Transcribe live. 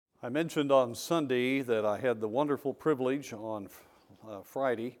I mentioned on Sunday that I had the wonderful privilege on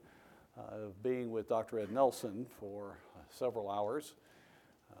Friday of being with Dr. Ed Nelson for several hours.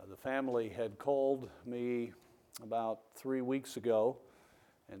 The family had called me about 3 weeks ago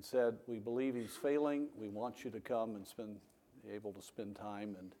and said, "We believe he's failing. We want you to come and be able to spend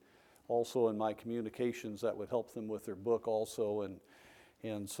time." And also in my communications, that would help them with their book also.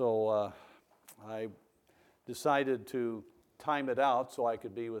 And so I decided to time it out so I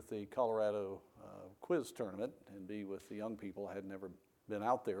could be with the Colorado quiz tournament and be with the young people. I had never been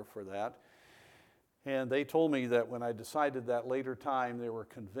out there for that. And they told me that when I decided that later time, they were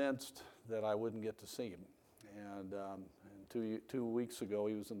convinced that I wouldn't get to see him. And 2 weeks ago,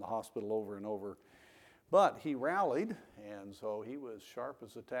 he was in the hospital over and over. But he rallied, and so he was sharp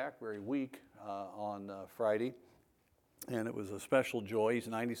as a tack, very weak on Friday. And it was a special joy. He's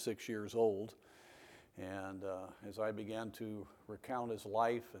 96 years old. And as I began to recount his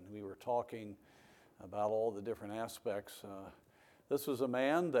life and we were talking about all the different aspects, this was a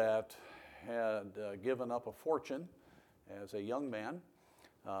man that had given up a fortune as a young man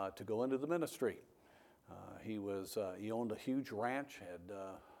to go into the ministry. He owned a huge ranch, had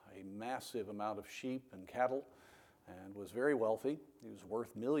a massive amount of sheep and cattle, and was very wealthy. He was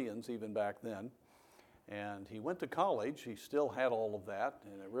worth millions even back then. And he went to college. He still had all of that,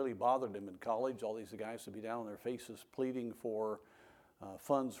 and it really bothered him in college. All these guys would be down on their faces pleading for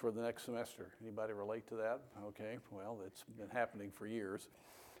funds for the next semester. Anybody relate to that? Okay, well, it's been happening for years.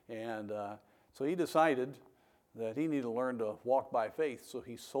 And so he decided that he needed to learn to walk by faith, so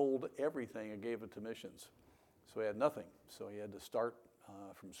he sold everything and gave it to missions. So he had nothing. So he had to start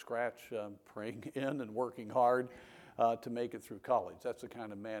from scratch, praying in and working hard to make it through college. That's the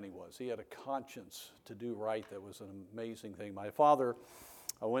kind of man he was. He had a conscience to do right. That was an amazing thing. My father,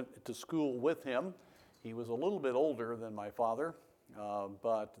 I went to school with him. He was a little bit older than my father,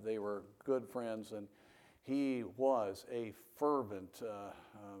 but they were good friends, and he was a fervent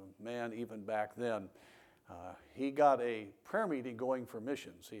man even back then. He got a prayer meeting going for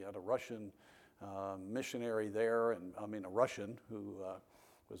missions. He had a Russian missionary there, a Russian who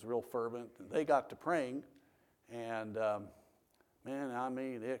was real fervent, and they got to praying. And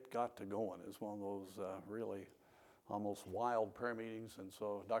it got to going. It was one of those really almost wild prayer meetings. And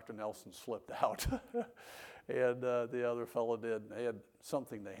so Dr. Nelson slipped out, and the other fellow did. They had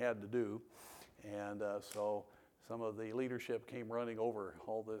something they had to do, and so some of the leadership came running over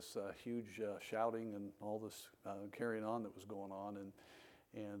all this huge shouting and all this carrying on that was going on,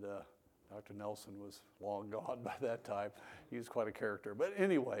 and Dr. Nelson was long gone by that time. He was quite a character. But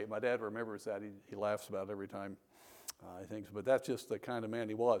anyway, my dad remembers that. He laughs about it every time I think. But that's just the kind of man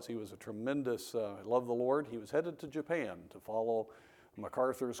he was. He was a tremendous, loved the Lord. He was headed to Japan to follow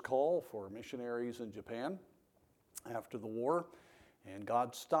MacArthur's call for missionaries in Japan after the war. And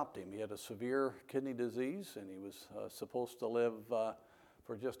God stopped him. He had a severe kidney disease, and he was supposed to live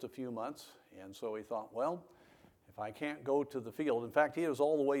for just a few months. And so he thought, well, if I can't go to the field. In fact, he was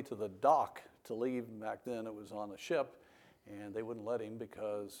all the way to the dock to leave. Back then it was on a ship, and they wouldn't let him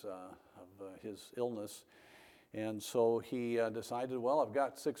because of his illness. And so he decided, well, I've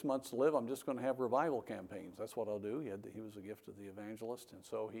got 6 months to live. I'm just going to have revival campaigns. That's what I'll do. He was a gift of the evangelist. And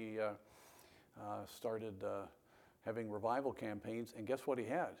so he started having revival campaigns. And guess what he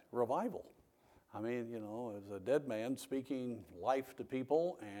had? Revival. As a dead man speaking life to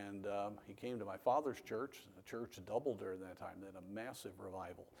people, and he came to my father's church. The church doubled during that time. They had a massive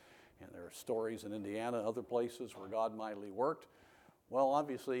revival. And there are stories in Indiana, other places where God mightily worked. Well,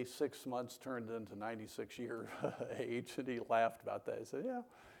 obviously, 6 months turned into 96-year age, and he laughed about that. He said, yeah,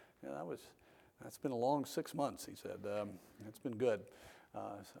 that's been a long 6 months, he said. It's been good.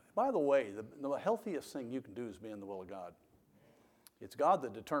 By the way, the healthiest thing you can do is be in the will of God. It's God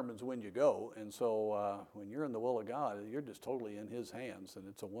that determines when you go, and so when you're in the will of God, you're just totally in His hands, and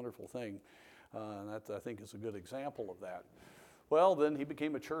it's a wonderful thing. And that, I think, is a good example of that. Well, then he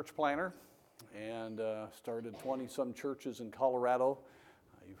became a church planner and started 20-some churches in Colorado.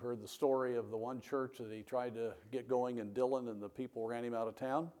 You've heard the story of the one church that he tried to get going in Dillon, and the people ran him out of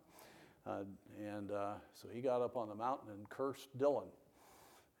town. So he got up on the mountain and cursed Dillon.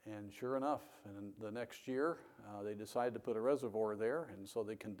 And sure enough, in the next year, they decided to put a reservoir there, and so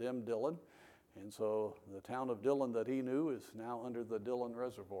they condemned Dillon. And so the town of Dillon that he knew is now under the Dillon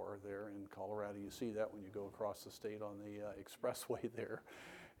Reservoir there in Colorado. You see that when you go across the state on the expressway there.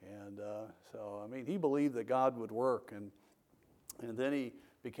 And he believed that God would work. And then he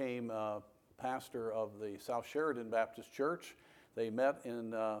became pastor of the South Sheridan Baptist Church. They met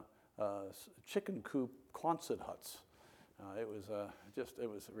in chicken coop Quonset huts. It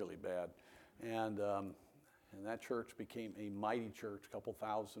was really bad. And And that church became a mighty church, a couple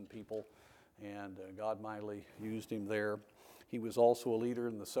thousand people, and God mightily used him there. He was also a leader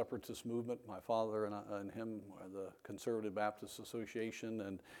in the separatist movement. My father and him were the Conservative Baptist Association,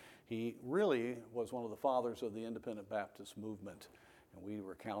 and he really was one of the fathers of the Independent Baptist movement. And we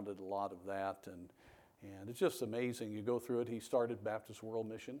recounted a lot of that, and it's just amazing. You go through it. He started Baptist World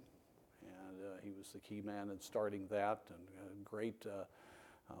Mission, and he was the key man in starting that, and a great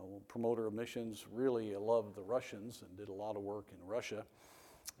promoter of missions. Really loved the Russians and did a lot of work in Russia.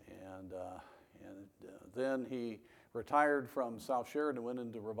 And then he retired from South Sheridan and went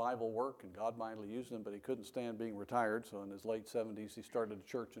into revival work, and God mightily used him, but he couldn't stand being retired. So in his late 70s, he started a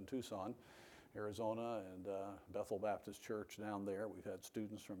church in Tucson, Arizona, and Bethel Baptist Church down there. We've had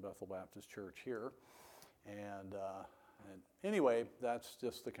students from Bethel Baptist Church here. And anyway, that's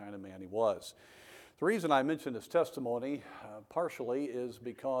just the kind of man he was. The reason I mention his testimony partially is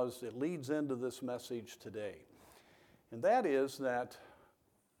because it leads into this message today. And that is that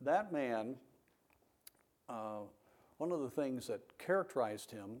man, one of the things that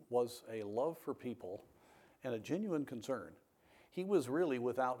characterized him was a love for people and a genuine concern. He was really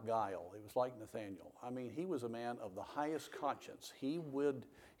without guile. It was like Nathaniel. I mean, he was a man of the highest conscience. He would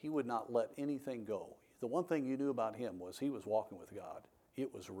not let anything go. The one thing you knew about him was he was walking with God.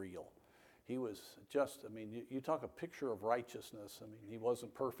 It was real. He was just, I mean, you talk a picture of righteousness. I mean, he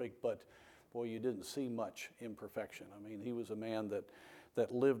wasn't perfect, but boy, you didn't see much imperfection. I mean, he was a man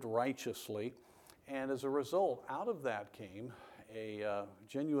that lived righteously. And as a result, out of that came a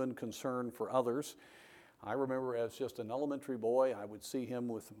genuine concern for others. I remember as just an elementary boy, I would see him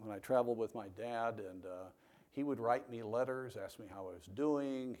when I traveled with my dad, and he would write me letters, ask me how I was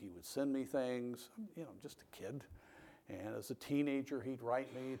doing. He would send me things, just a kid. And as a teenager, he'd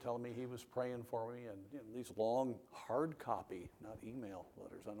write me, telling me he was praying for me, and these long, hard copy, not email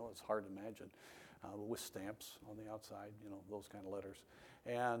letters. I know it's hard to imagine, with stamps on the outside, those kind of letters.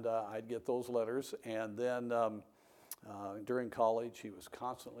 And I'd get those letters, and then during college, he was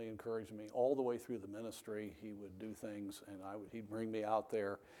constantly encouraging me all the way through the ministry. He would do things, and he'd bring me out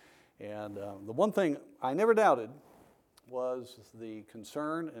there. And the one thing I never doubted was the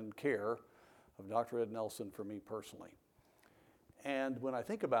concern and care of Dr. Ed Nelson for me personally. And when I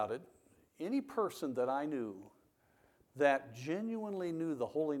think about it, any person that I knew that genuinely knew the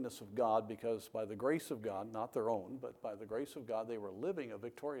holiness of God, because by the grace of God, not their own, but by the grace of God, they were living a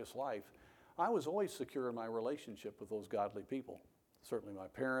victorious life, I was always secure in my relationship with those godly people. Certainly my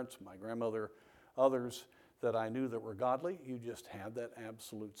parents, my grandmother, others that I knew that were godly, you just had that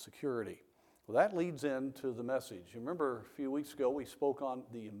absolute security. Well, that leads into the message. You remember a few weeks ago we spoke on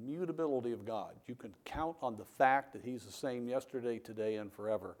the immutability of God. You can count on the fact that he's the same yesterday, today, and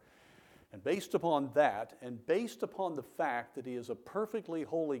forever. And based upon that, and based upon the fact that he is a perfectly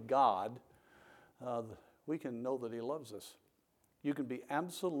holy God, we can know that he loves us. You can be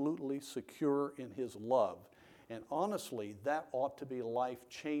absolutely secure in his love. And honestly, that ought to be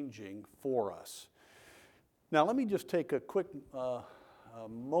life-changing for us. Now, let me just take a quick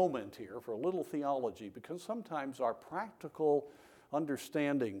moment here for a little theology, because sometimes our practical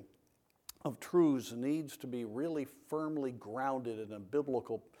understanding of truths needs to be really firmly grounded in a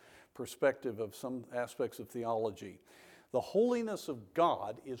biblical perspective of some aspects of theology. The holiness of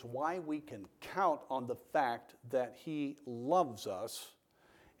God is why we can count on the fact that he loves us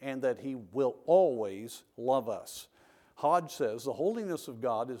and that he will always love us. Hodge says, the holiness of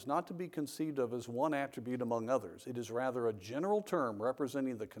God is not to be conceived of as one attribute among others. It is rather a general term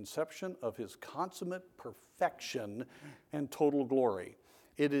representing the conception of his consummate perfection and total glory.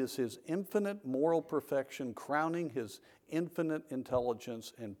 It is his infinite moral perfection crowning his infinite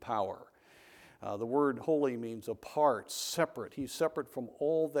intelligence and power. The word holy means apart, separate. He's separate from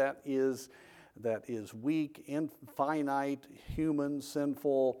all that is weak, finite, human,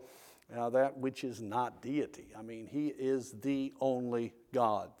 sinful, that which is not deity. I mean, he is the only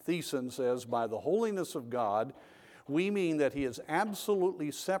God. Thiessen says, by the holiness of God, we mean that he is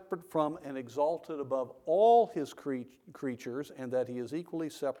absolutely separate from and exalted above all his creatures, and that he is equally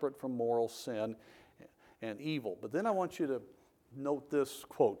separate from moral sin and evil. But then I want you to note this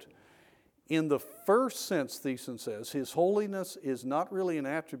quote. In the first sense, Thiessen says, his holiness is not really an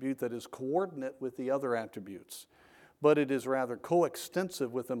attribute that is coordinate with the other attributes, but it is rather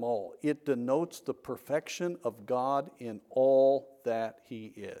coextensive with them all. It denotes the perfection of God in all that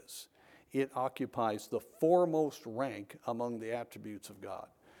he is. It occupies the foremost rank among the attributes of God.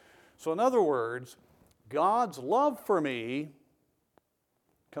 So in other words, God's love for me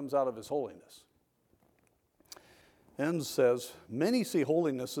comes out of his holiness. And says, many see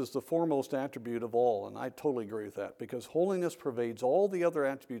holiness as the foremost attribute of all, and I totally agree with that, because holiness pervades all the other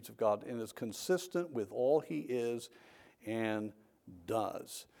attributes of God and is consistent with all he is and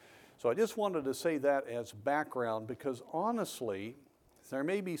does. So I just wanted to say that as background, because honestly, there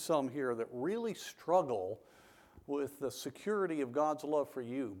may be some here that really struggle with the security of God's love for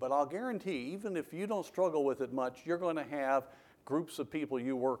you. But I'll guarantee, even if you don't struggle with it much, you're going to have groups of people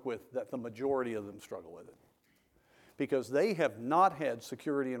you work with that the majority of them struggle with it, because they have not had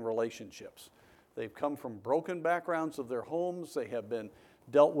security in relationships. They've come from broken backgrounds of their homes. They have been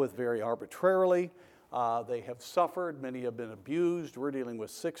dealt with very arbitrarily. They have suffered. Many have been abused. We're dealing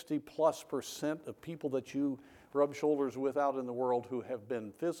with 60+% of people that you rub shoulders with out in the world who have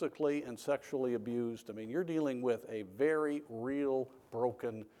been physically and sexually abused. I mean, you're dealing with a very real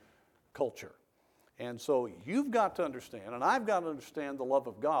broken culture. And so you've got to understand, and I've got to understand the love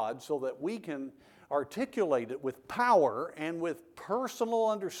of God so that we can articulate it with power and with personal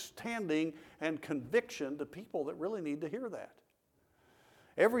understanding and conviction to people that really need to hear that.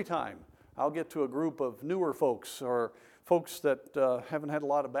 Every time I'll get to a group of newer folks or folks that haven't had a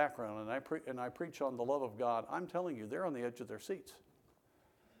lot of background, and I preach on the love of God, I'm telling you, they're on the edge of their seats,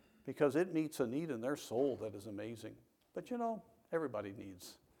 because it meets a need in their soul that is amazing. But you know, everybody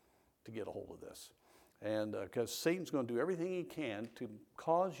needs to get a hold of this. And because Satan's going to do everything he can to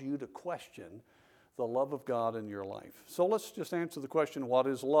cause you to question the love of God in your life. So let's just answer the question, what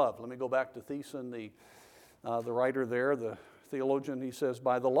is love? Let me go back to Thiessen, the writer there, the theologian. He says,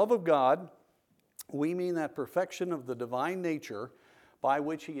 by the love of God, we mean that perfection of the divine nature by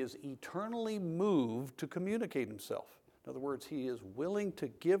which he is eternally moved to communicate himself. In other words, he is willing to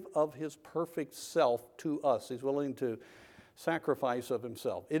give of his perfect self to us. He's willing to sacrifice of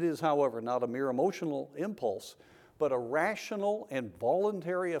himself. It is, however, not a mere emotional impulse, but a rational and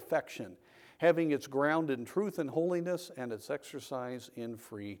voluntary affection, having its ground in truth and holiness and its exercise in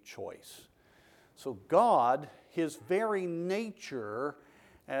free choice. So God, his very nature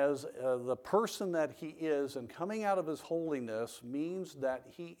as the person that he is and coming out of his holiness, means that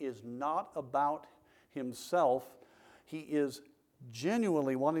he is not about himself. He is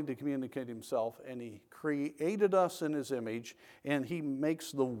genuinely wanting to communicate himself, and he created us in his image, and he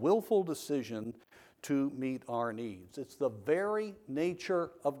makes the willful decision to meet our needs. It's the very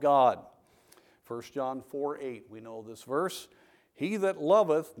nature of God. 1 John 4:8, we know this verse. He that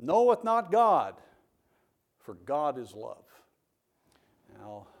loveth knoweth not God, for God is love.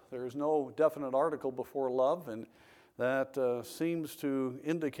 Now, there is no definite article before love, and that seems to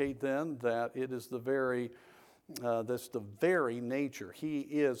indicate then that it is that's the very nature. He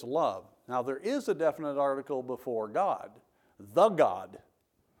is love. Now, there is a definite article before God.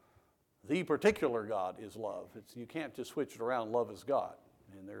 The particular God is love. You can't just switch it around, love is God.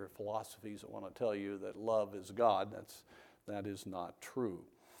 And there are philosophies that want to tell you that love is God. That is not true.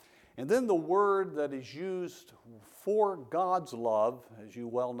 And then the word that is used for God's love, as you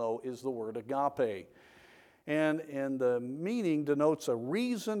well know, is the word agape. And the meaning denotes a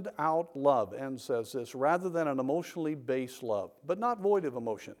reasoned out love, and says this, rather than an emotionally based love, but not void of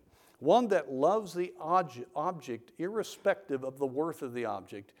emotion. One that loves the object irrespective of the worth of the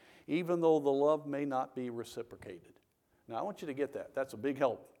object, even though the love may not be reciprocated. Now, I want you to get that. That's a big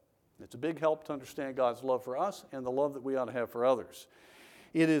help. It's a big help to understand God's love for us and the love that we ought to have for others.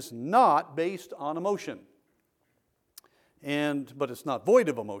 It is not based on emotion, but it's not void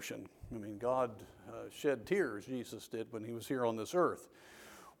of emotion. I mean, God shed tears, Jesus did, when he was here on this earth.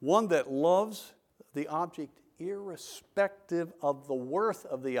 One that loves the object irrespective of the worth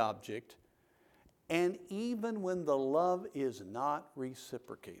of the object, and even when the love is not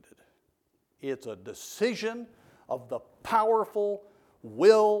reciprocated. It's a decision of the powerful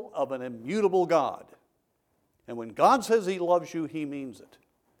will of an immutable God. And when God says he loves you, he means it.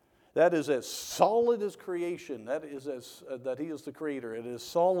 That is as solid as creation. That he is the creator. It is as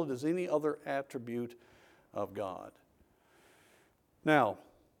solid as any other attribute of God. Now,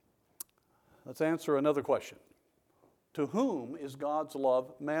 let's answer another question. To whom is God's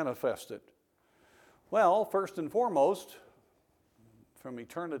love manifested? Well, first and foremost, from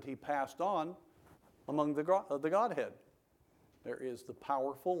eternity past on, among the Godhead. There is the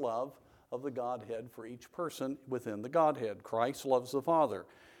powerful love of the Godhead for each person within the Godhead. Christ loves the Father.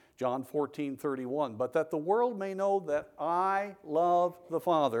 John 14:31, but that the world may know that I love the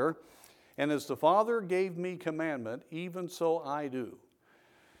Father, and as the Father gave me commandment, even so I do.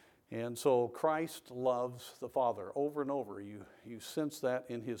 And so Christ loves the Father over and over. You sense that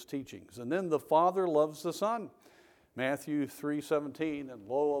in his teachings. And then the Father loves the Son. Matthew 3:17, and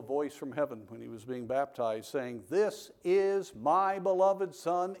lo, a voice from heaven when he was being baptized, saying, this is my beloved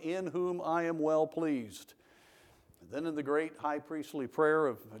Son, in whom I am well pleased. Then in the great high priestly prayer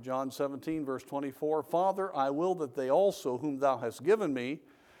of John 17, verse 24, Father, I will that they also, whom thou hast given me,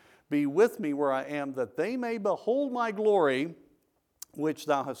 be with me where I am, that they may behold my glory, which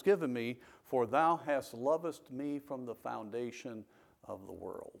thou hast given me, for thou hast lovest me from the foundation of the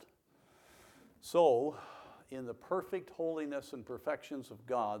world. So, in the perfect holiness and perfections of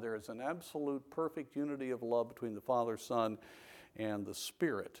God, there is an absolute perfect unity of love between the Father, Son, and the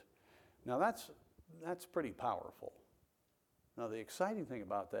Spirit. Now that's pretty powerful. Now the exciting thing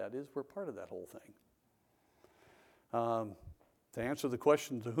about that is we're part of that whole thing. To answer the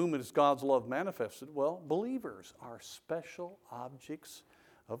question, to whom is God's love manifested? Well, believers are special objects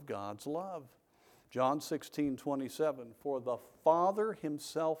of God's love. John 16:27, for the Father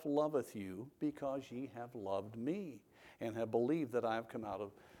himself loveth you, because ye have loved me, and have believed that I have come out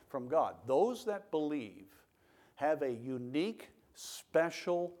from God. Those that believe have a unique,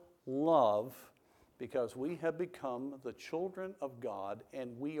 special love, because we have become the children of God,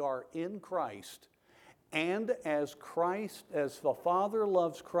 and we are in Christ. And as the Father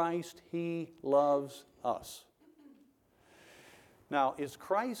loves Christ, he loves us. Now, is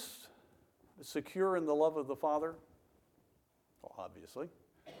Christ secure in the love of the Father? Well, obviously.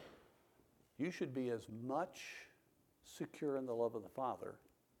 You should be as much secure in the love of the Father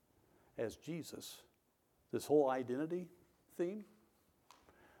as Jesus. This whole identity theme,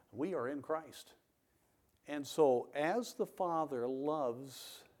 we are in Christ. And so as the Father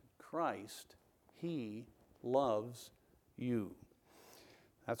loves Christ, he loves you.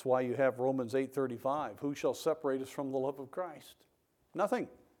 That's why you have Romans 8:35. Who shall separate us from the love of Christ? Nothing.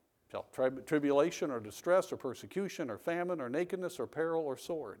 Shall tribulation or distress or persecution or famine or nakedness or peril or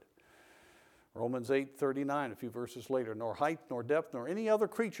sword. Romans 8:39, a few verses later. Nor height nor depth nor any other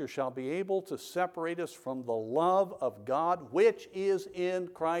creature shall be able to separate us from the love of God, which is in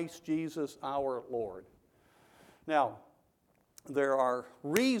Christ Jesus our Lord. Now, there are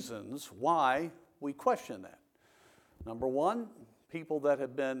reasons why we question that. Number one, people that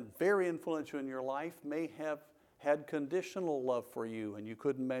have been very influential in your life may have had conditional love for you and you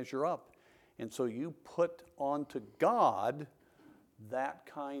couldn't measure up. And so you put onto God that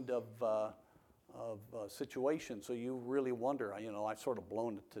kind of situation. So you really wonder, I've sort of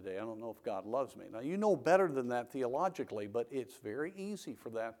blown it today. I don't know if God loves me. Now, you know better than that theologically, but it's very easy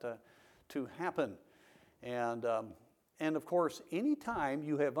for that to happen. And of course, anytime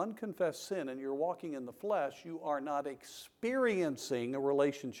you have unconfessed sin and you're walking in the flesh, you are not experiencing a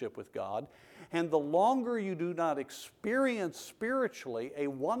relationship with God. And the longer you do not experience spiritually a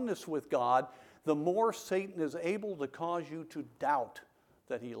oneness with God, the more Satan is able to cause you to doubt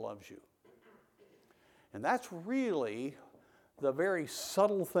that he loves you. And that's really the very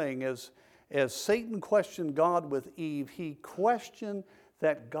subtle thing. As Satan questioned God with Eve, he questioned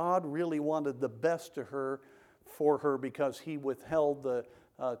that God really wanted the best for her because he withheld the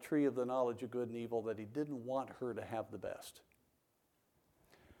tree of the knowledge of good and evil, that he didn't want her to have the best.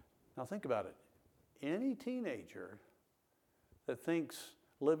 Now think about it. Any teenager that thinks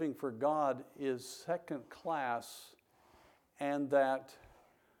living for God is second class and that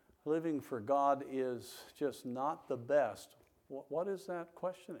living for God is just not the best, what is that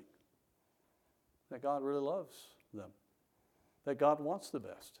questioning? That God really loves them. That God wants the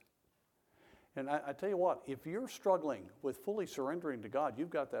best. And I tell you what, if you're struggling with fully surrendering to God, you've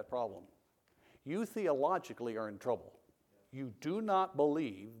got that problem. You theologically are in trouble. You do not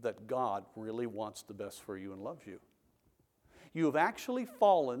believe that God really wants the best for you and loves you. You have actually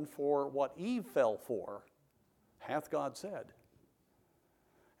fallen for what Eve fell for, hath God said.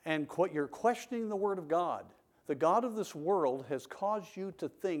 And you're questioning the Word of God. The God of this world has caused you to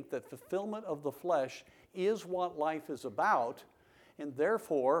think that fulfillment of the flesh is what life is about, and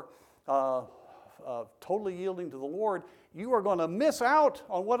therefore, totally yielding to the Lord, you are going to miss out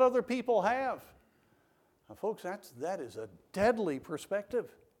on what other people have. Now, folks, that is a deadly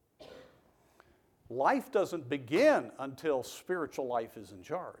perspective. Life doesn't begin until spiritual life is in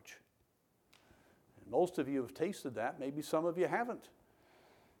charge. And most of you have tasted that. Maybe some of you haven't.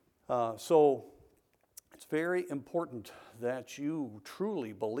 So it's very important that you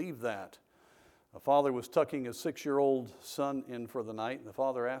truly believe that. A father was tucking his 6-year-old son in for the night, and the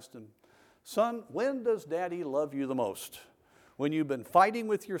father asked him, "Son, when does Daddy love you the most? When you've been fighting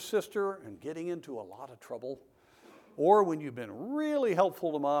with your sister and getting into a lot of trouble, or when you've been really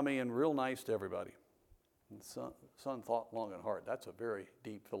helpful to Mommy and real nice to everybody?" And the son thought long and hard. That's a very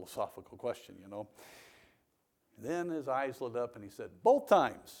deep philosophical question, Then his eyes lit up and he said, "Both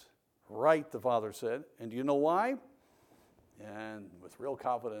times." "Right," the father said. "And do you know why?" And with real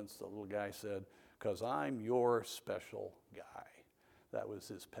confidence, the little guy said, "'Cause I'm your special guy." That was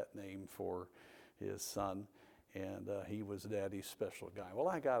his pet name for his son. and he was Daddy's special guy. Well,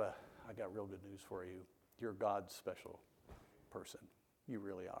 I got real good news for you. You're God's special person. You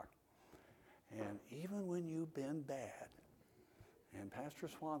really are. And even when you've been bad, and Pastor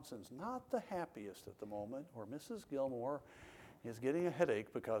Swanson's not the happiest at the moment, or Mrs. Gilmore is getting a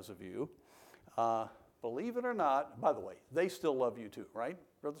headache because of you, believe it or not, by the way, they still love you too, right,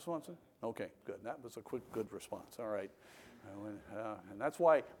 Brother Swanson? Okay, good. That was a quick, good response. All right. And that's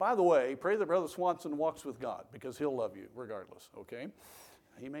why, by the way, pray that Brother Swanson walks with God, because he'll love you regardless, okay?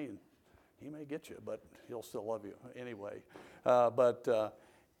 He may get you, but he'll still love you anyway. But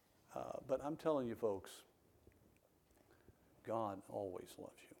I'm telling you, folks, God always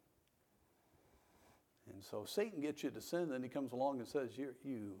loves you. And so Satan gets you to sin, then he comes along and says,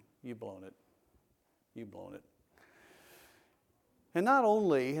 you've blown it. You've blown it. And not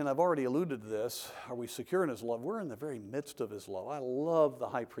only, and I've already alluded to this, are we secure in his love, we're in the very midst of his love. I love the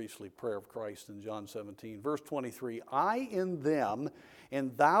high priestly prayer of Christ in John 17. Verse 23, I in them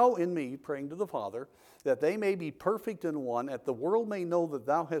and thou in me, praying to the Father, that they may be perfect in one, that the world may know that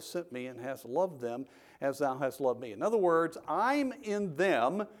thou hast sent me and hast loved them as thou hast loved me. In other words, I'm in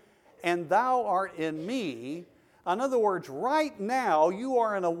them and thou art in me. In other words, right now you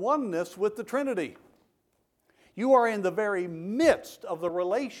are in a oneness with the Trinity. You are in the very midst of the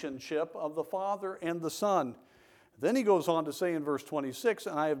relationship of the Father and the Son. Then he goes on to say in verse 26,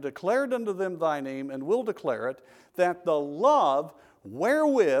 and I have declared unto them thy name, and will declare it, that the love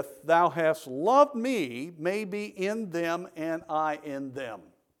wherewith thou hast loved me may be in them, and I in them.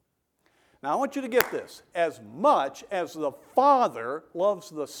 Now I want you to get this. As much as the Father loves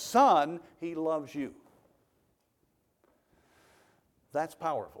the Son, he loves you. That's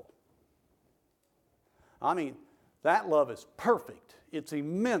powerful. I mean, that love is perfect. It's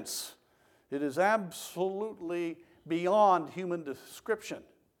immense. It is absolutely beyond human description.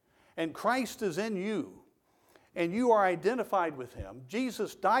 And Christ is in you, and you are identified with him.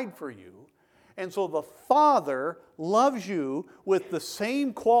 Jesus died for you, and so the Father loves you with the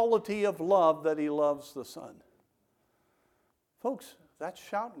same quality of love that he loves the Son. Folks, that's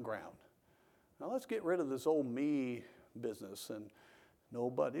shouting ground. Now let's get rid of this old me business and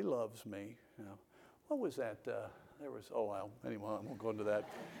nobody loves me. You know, what was that? Anyway, I won't go into that.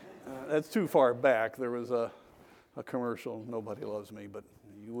 That's too far back. There was a commercial, nobody loves me, but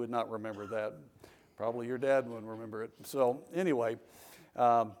you would not remember that. Probably your dad wouldn't remember it. So anyway,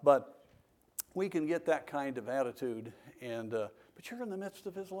 but we can get that kind of attitude, but you're in the midst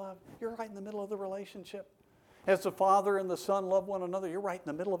of his love. You're right in the middle of the relationship. As the Father and the Son love one another, you're right in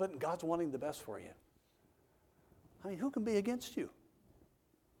the middle of it, and God's wanting the best for you. I mean, who can be against you?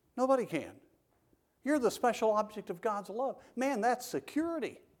 Nobody can. You're the special object of God's love. Man, that's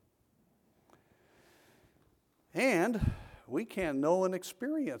security. And we can know and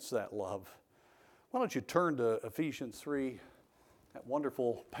experience that love. Why don't you turn to Ephesians 3, that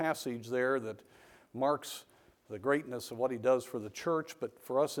wonderful passage there that marks the greatness of what he does for the church, but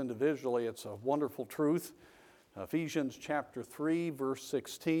for us individually, it's a wonderful truth. Ephesians chapter 3, verse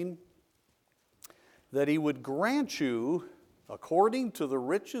 16, that he would grant you, according to the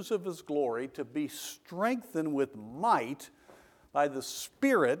riches of his glory, to be strengthened with might by the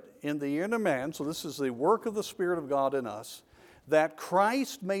Spirit in the inner man. So this is the work of the Spirit of God in us, that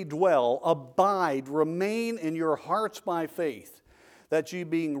Christ may dwell, abide, remain in your hearts by faith, that ye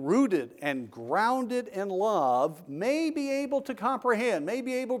being rooted and grounded in love may be able to comprehend, may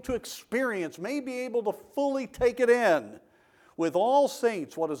be able to experience, may be able to fully take it in with all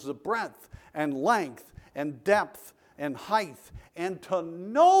saints what is the breadth and length and depth and height, and to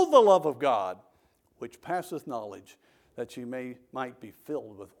know the love of God, which passeth knowledge, that you might be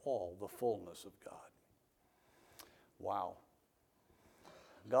filled with all the fullness of God. Wow.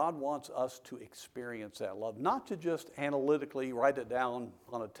 God wants us to experience that love, not to just analytically write it down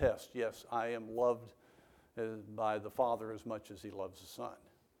on a test. Yes, I am loved by the Father as much as he loves the Son.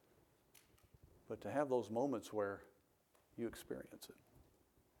 But to have those moments where you experience it.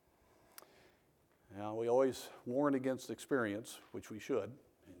 Now, we always warn against experience, which we should.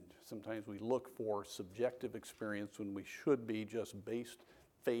 And sometimes we look for subjective experience when we should be just based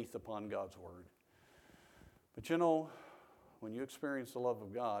faith upon God's Word. But you know, when you experience the love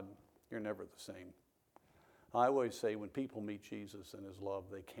of God, you're never the same. I always say when people meet Jesus and his love,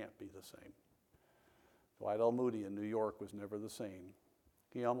 they can't be the same. Dwight L. Moody in New York was never the same.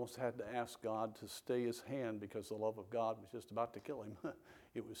 He almost had to ask God to stay his hand because the love of God was just about to kill him.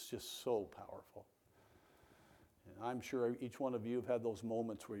 It was just so powerful. And I'm sure each one of you have had those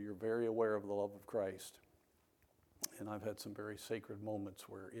moments where you're very aware of the love of Christ. And I've had some very sacred moments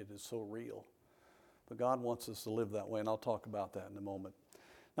where it is so real. But God wants us to live that way, and I'll talk about that in a moment.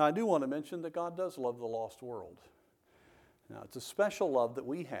 Now, I do want to mention that God does love the lost world. Now, it's a special love that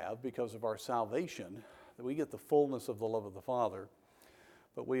we have because of our salvation, that we get the fullness of the love of the Father.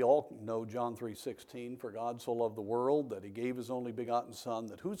 But we all know John 3:16, for God so loved the world that he gave his only begotten Son,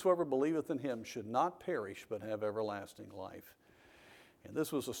 that whosoever believeth in him should not perish but have everlasting life. And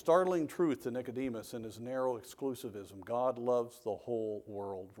this was a startling truth to Nicodemus in his narrow exclusivism. God loves the whole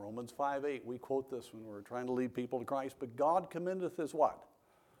world. Romans 5:8, we quote this when we're trying to lead people to Christ. But God commendeth his what?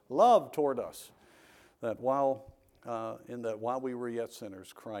 Love toward us, that while we were yet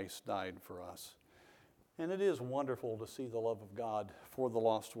sinners, Christ died for us. And it is wonderful to see the love of God for the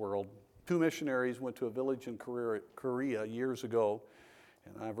lost world. 2 missionaries went to a village in Korea years ago,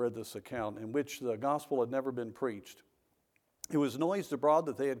 and I've read this account, in which the gospel had never been preached. It was noised abroad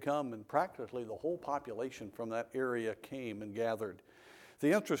that they had come, and practically the whole population from that area came and gathered.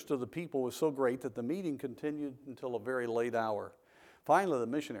 The interest of the people was so great that the meeting continued until a very late hour. Finally, the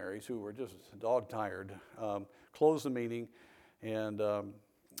missionaries, who were just dog-tired, closed the meeting and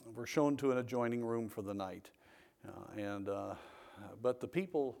were shown to an adjoining room for the night. But the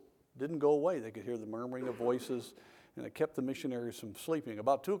people didn't go away. They could hear the murmuring of voices, and it kept the missionaries from sleeping.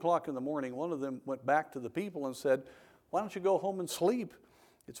 About 2 o'clock in the morning, one of them went back to the people and said, "Why don't you go home and sleep?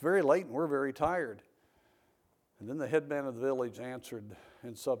 It's very late and we're very tired." And then the headman of the village answered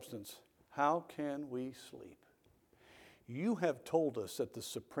in substance, "How can we sleep? You have told us that the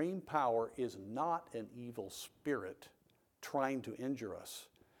supreme power is not an evil spirit trying to injure us,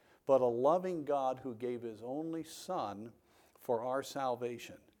 but a loving God who gave his only Son for our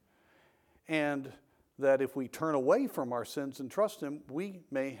salvation. And that if we turn away from our sins and trust him, we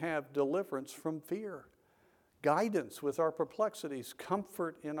may have deliverance from fear, guidance with our perplexities,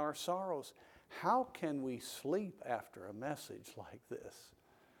 comfort in our sorrows. How can we sleep after a message like this?"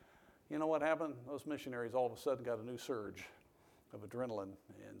 You know what happened? Those missionaries all of a sudden got a new surge of adrenaline.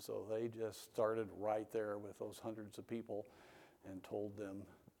 And so they just started right there with those hundreds of people and told them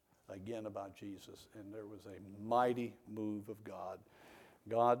again about Jesus. And there was a mighty move of God.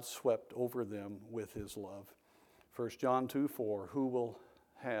 God swept over them with his love. 1 John 2:4, who will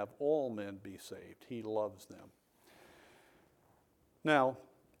have all men be saved? He loves them. Now,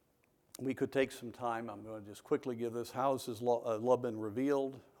 we could take some time. I'm going to just quickly give this. How has his love been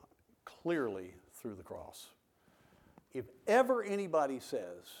revealed? Clearly through the cross. If ever anybody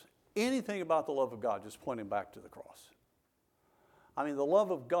says anything about the love of God, just point him back to the cross. I mean, the love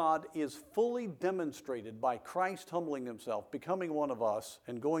of God is fully demonstrated by Christ humbling himself, becoming one of us,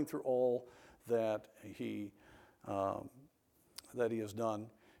 and going through all that he has done.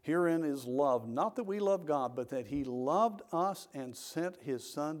 Herein is love, not that we love God, but that he loved us and sent his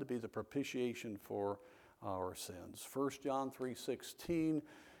Son to be the propitiation for our sins. 1 John 3:16,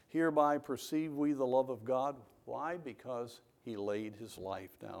 hereby perceive we the love of God. Why? Because he laid his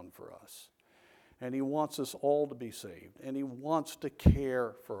life down for us. And he wants us all to be saved. And he wants to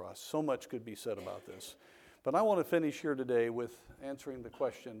care for us. So much could be said about this. But I want to finish here today with answering the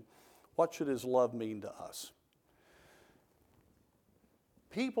question, what should his love mean to us?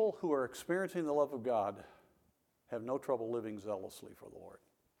 People who are experiencing the love of God have no trouble living zealously for the Lord.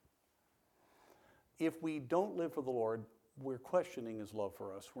 If we don't live for the Lord, we're questioning his love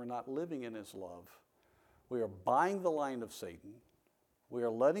for us. We're not living in his love. We are buying the line of Satan. We are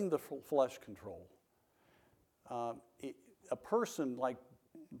letting the flesh control. A person like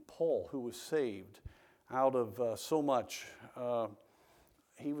Paul, who was saved out of so much,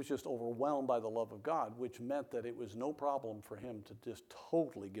 he was just overwhelmed by the love of God, which meant that it was no problem for him to just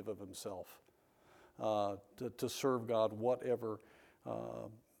totally give of himself to serve God, whatever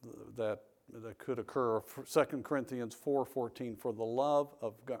that could occur. 2 Corinthians 4:14, for the love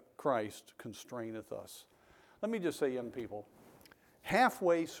of Christ constraineth us. Let me just say, young people,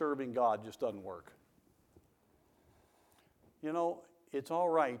 halfway serving God just doesn't work. You know, it's all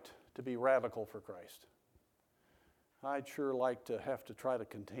right to be radical for Christ. I'd sure like to have to try to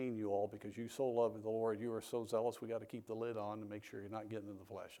contain you all because you so love the Lord, you are so zealous, we got to keep the lid on to make sure you're not getting in the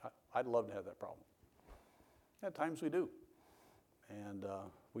flesh. I'd love to have that problem. At times we do. And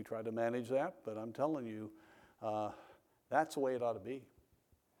we try to manage that, but I'm telling you, that's the way it ought to be.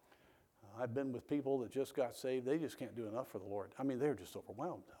 I've been with people that just got saved. They just can't do enough for the Lord. I mean, they're just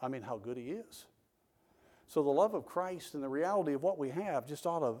overwhelmed. I mean, how good he is. So the love of Christ and the reality of what we have just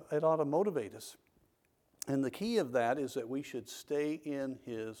ought to motivate us. And the key of that is that we should stay in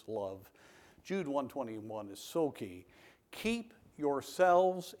his love. Jude 1:21 is so key. Keep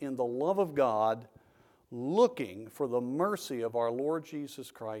yourselves in the love of God, looking for the mercy of our Lord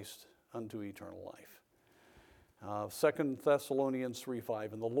Jesus Christ unto eternal life. 2 Thessalonians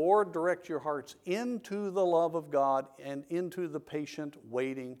 3:5, and the Lord direct your hearts into the love of God and into the patient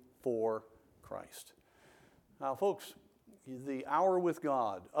waiting for Christ. Now, folks, the hour with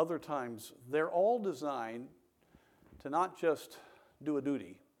God, other times, they're all designed to not just do a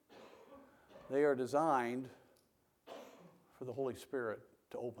duty. They are designed for the Holy Spirit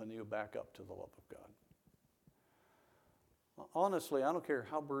to open you back up to the love of God. Honestly, I don't care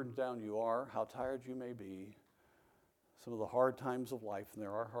how burdened down you are, how tired you may be, some of the hard times of life, and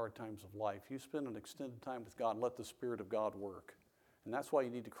there are hard times of life, you spend an extended time with God and let the Spirit of God work. And that's why you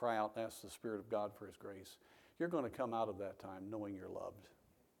need to cry out and ask the Spirit of God for His grace. You're going to come out of that time knowing you're loved.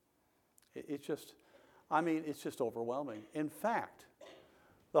 It's just overwhelming. In fact,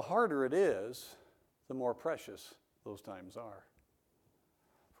 the harder it is, the more precious those times are.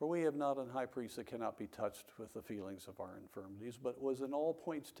 For we have not an high priest that cannot be touched with the feelings of our infirmities, but was in all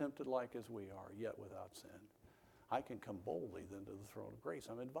points tempted like as we are, yet without sin. I can come boldly then to the throne of grace.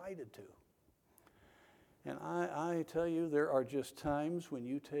 I'm invited to. And I tell you, there are just times when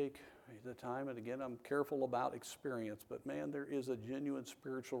you take the time, and again, I'm careful about experience, but man, there is a genuine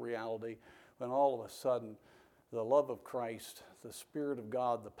spiritual reality when all of a sudden the love of Christ, the Spirit of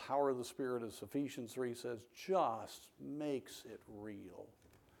God, the power of the Spirit, as Ephesians 3 says, just makes it real.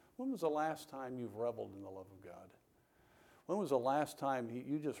 When was the last time you've reveled in the love of God? When was the last time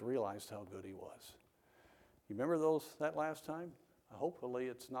you just realized how good He was? You remember that last time? Hopefully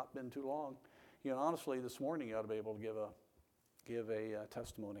it's not been too long. You know, honestly, this morning you ought to be able to give a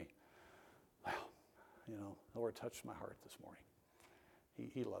testimony. Wow, you know, the Lord touched my heart this morning.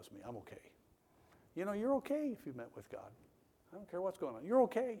 He loves me. I'm okay. You know, you're okay if you met with God. I don't care what's going on. You're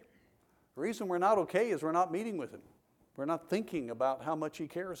okay. The reason we're not okay is we're not meeting with Him. We're not thinking about how much He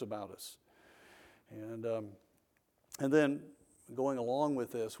cares about us. And then going along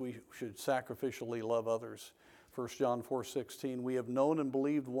with this, we should sacrificially love others. 1 John 4:16, we have known and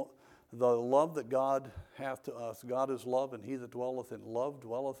believed the love that God hath to us. God is love, and he that dwelleth in love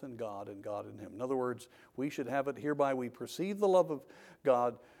dwelleth in God, and God in him. In other words, we should have it hereby. We perceive the love of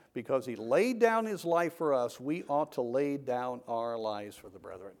God because He laid down His life for us. We ought to lay down our lives for the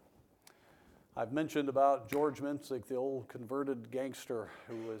brethren. I've mentioned about George Mensick, the old converted gangster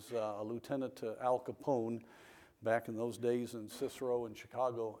who was a lieutenant to Al Capone back in those days in Cicero in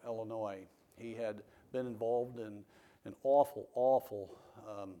Chicago, Illinois. He had been involved in an awful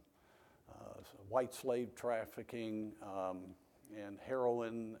white slave trafficking and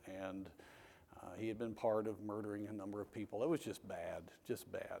heroin, and he had been part of murdering a number of people. It was just bad.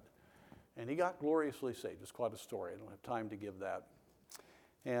 And he got gloriously saved. It's quite a story. I don't have time to give that.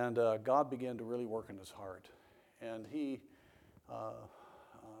 And God began to really work in his heart. And he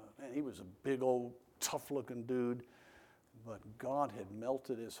was a big old tough-looking dude, but God had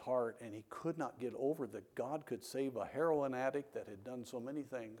melted his heart, and he could not get over that God could save a heroin addict that had done so many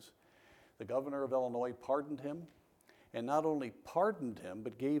things. The governor of Illinois pardoned him, and not only pardoned him,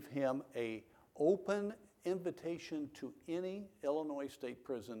 but gave him an open invitation to any Illinois state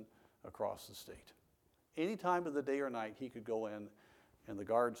prison across the state. Any time of the day or night, he could go in, and the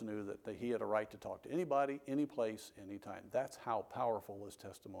guards knew that he had a right to talk to anybody, any place, anytime. That's how powerful his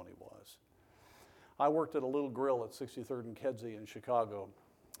testimony was. I worked at a little grill at 63rd and Kedzie in Chicago,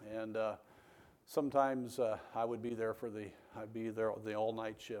 and sometimes I would be there the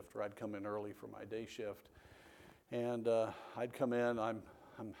all-night shift, or I'd come in early for my day shift, and I'd come in. I'm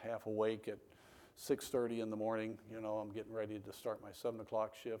half awake at 6:30 in the morning. You know, I'm getting ready to start my 7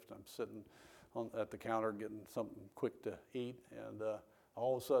 o'clock shift. I'm sitting at the counter getting something quick to eat, and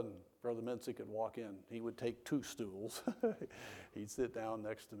all of a sudden, Brother Mensick would walk in. He would take 2 stools. He'd sit down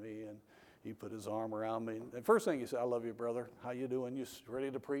next to me, and he put his arm around me. And first thing he said, "I love you, brother. How you doing? You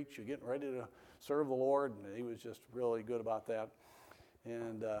ready to preach? You getting ready to serve the Lord?" And he was just really good about that.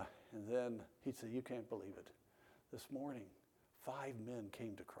 And then he said, "You can't believe it. This morning, 5 men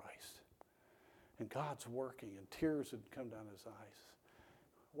came to Christ. And God's working, and tears had come down his eyes."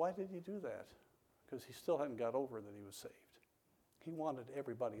 Why did he do that? Because he still hadn't got over that he was saved. He wanted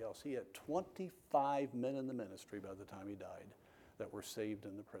everybody else. He had 25 men in the ministry by the time he died that were saved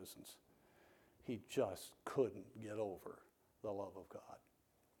in the prisons. He just couldn't get over the love of God.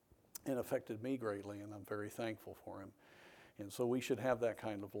 It affected me greatly, and I'm very thankful for him. And so we should have that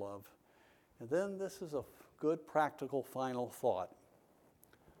kind of love. And then this is a good practical final thought.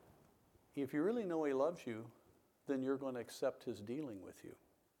 If you really know he loves you, then you're going to accept his dealing with you.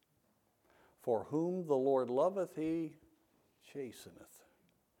 For whom the Lord loveth, he chasteneth.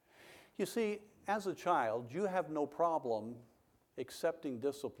 You see, as a child, you have no problem accepting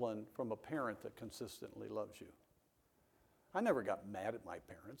discipline from a parent that consistently loves you. I never got mad at my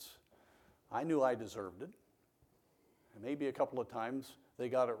parents. I knew I deserved it. Maybe a couple of times they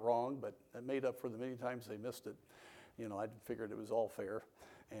got it wrong, but that made up for the many times they missed it. You know, I figured it was all fair.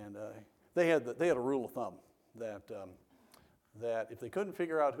 And they had a rule of thumb that if they couldn't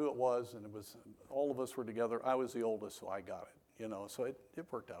figure out who it was, and it was all of us were together, I was the oldest, so I got it. You know, so it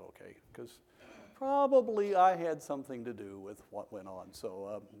worked out okay, because probably I had something to do with what went on.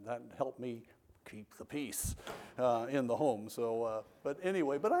 So that helped me keep the peace in the home. So, but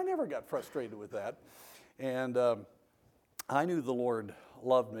anyway, but I never got frustrated with that. And I knew the Lord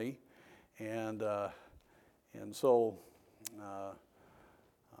loved me, and so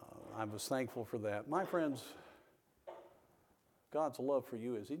I was thankful for that. My friends, God's love for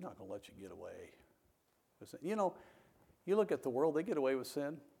you is He's not going to let you get away with sin. You know, you look at the world, they get away with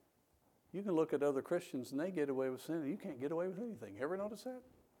sin. You can look at other Christians and they get away with sin, and you can't get away with anything. Ever notice that?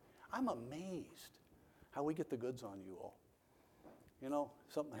 I'm amazed how we get the goods on you all. You know,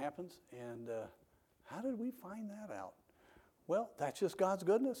 something happens, and how did we find that out? Well, that's just God's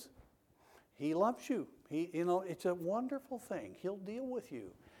goodness. He loves you. You know, it's a wonderful thing. He'll deal with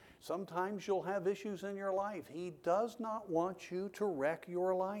you. Sometimes you'll have issues in your life. He does not want you to wreck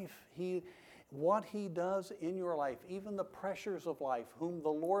your life. What He does in your life, even the pressures of life, whom the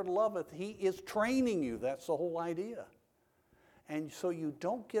Lord loveth, He is training you. That's the whole idea. And so you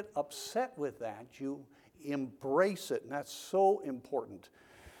don't get upset with that. You embrace it, and that's so important.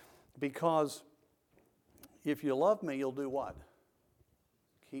 Because if you love me, you'll do what?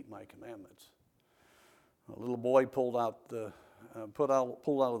 Keep my commandments. A little boy pulled out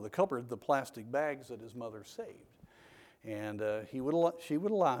of the cupboard the plastic bags that his mother saved. And she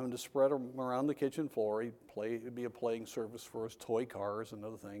would allow him to spread them around the kitchen floor. It'd be a playing service for his toy cars and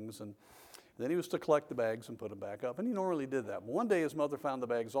other things. And then he was to collect the bags and put them back up. And he normally did that. But one day his mother found the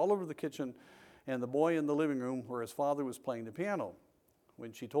bags all over the kitchen and the boy in the living room where his father was playing the piano.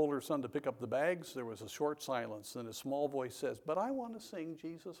 When she told her son to pick up the bags, there was a short silence. Then a small voice says, "But I want to sing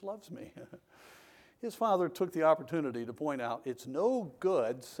Jesus Loves Me." His father took the opportunity to point out it's no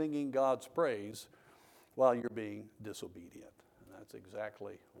good singing God's praise while you're being disobedient. And that's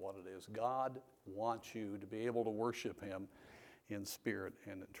exactly what it is. God wants you to be able to worship Him in spirit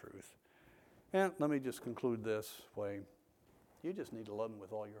and in truth. And let me just conclude this way. You just need to love Him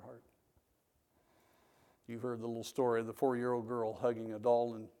with all your heart. You've heard the little story of the 4-year-old girl hugging a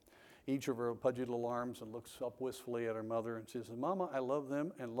doll in each of her pudgy little arms and looks up wistfully at her mother and she says, "Mama, I love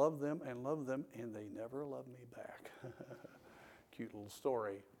them and love them and love them, and they never love me back." Cute little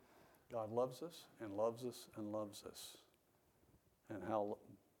story. God loves us and loves us and loves us. And how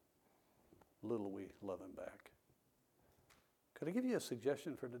little we love Him back. Could I give you a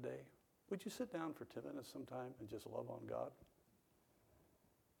suggestion for today? Would you sit down for 10 minutes sometime and just love on God?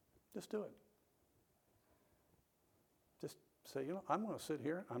 Just do it. Just say, you know, I'm going to sit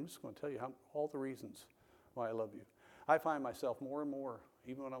here. I'm just going to tell you all the reasons why I love you. I find myself more and more,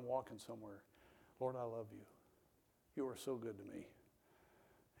 even when I'm walking somewhere, Lord, I love you. You are so good to me.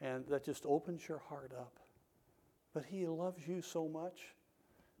 And that just opens your heart up. But He loves you so much,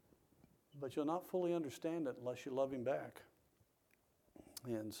 but you'll not fully understand it unless you love Him back.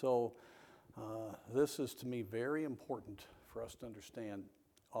 And so this is, to me, very important for us to understand.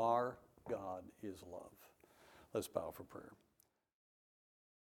 Our God is love. Let's bow for prayer.